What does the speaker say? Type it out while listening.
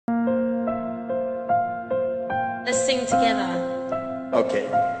Let's sing together. Okay.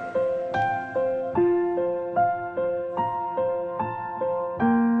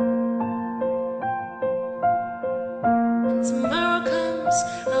 Tomorrow comes,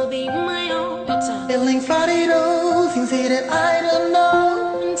 I'll be my own. Your turn. Feeling funny though, things that I don't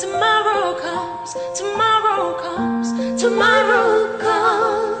know. And tomorrow comes, tomorrow comes, tomorrow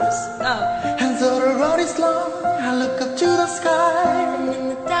comes. Oh. And so the road is long, I look up to the sky. And in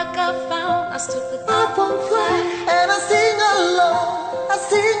the dark I found, I stood with up on fire. And I sing alone, I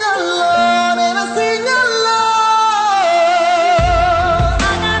sing alone, and I sing alone.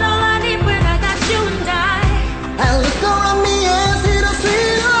 I got all I need when I got you and I look around me and see the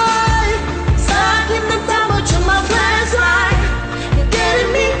sweet light. Stuck in the dark, but you're my flashlight. You're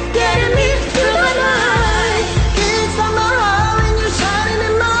getting me through the night. Kicks on my heart and you're shining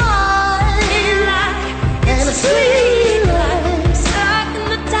in my eyes. And a sweet light. Stuck in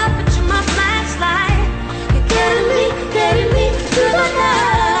the dark, but you're my flashlight. You're getting me through the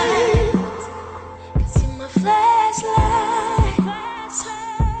night. 'Cause you're my flashlight.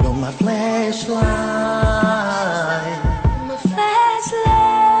 You're my flashlight. My flashlight.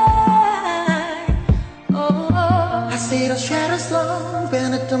 Oh, I see the shadows long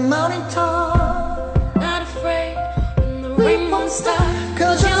beneath the mountain top. not afraid when the rain won't stop.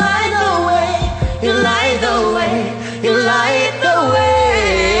 'Cause you light the way, you light the way, you light the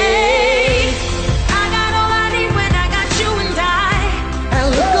way. I got all I need when I got you and And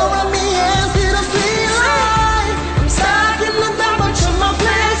look around me and see the sweet light. I'm stuck in the dark, but you're my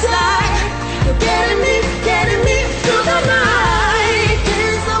flashlight. You're getting me through the night.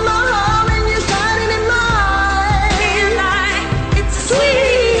 Kicks on my heart and you're shining in my eyes. It's a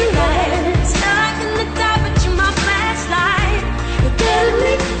sweet light. Stuck in the dark, but you're my flashlight. You're getting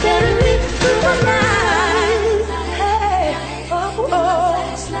me through the night. Hey, oh,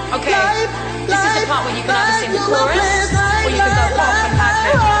 oh. Okay, this is the part where you can either sing the chorus or you can go off and have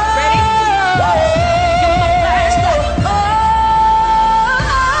it. Ready? You're my flashlight. Oh,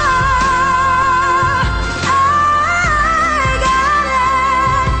 I got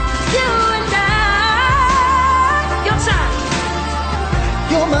it. You and I. Your turn.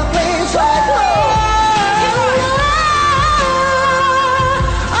 You're my flashlight.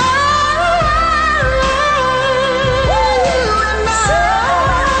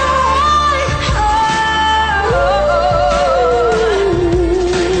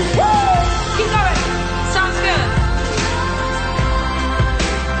 Keep going. Sounds good.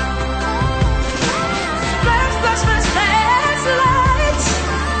 Flash, flash, flash, flash lights.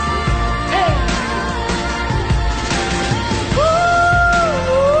 Hey.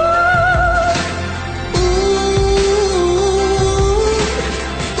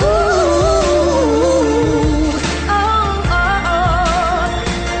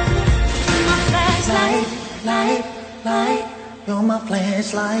 My flashlight. Light, light, you're my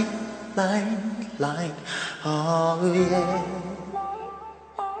flashlight, light, oh yeah.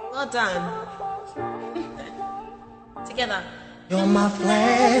 Well done. Together. You're my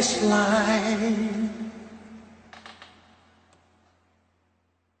flashlight.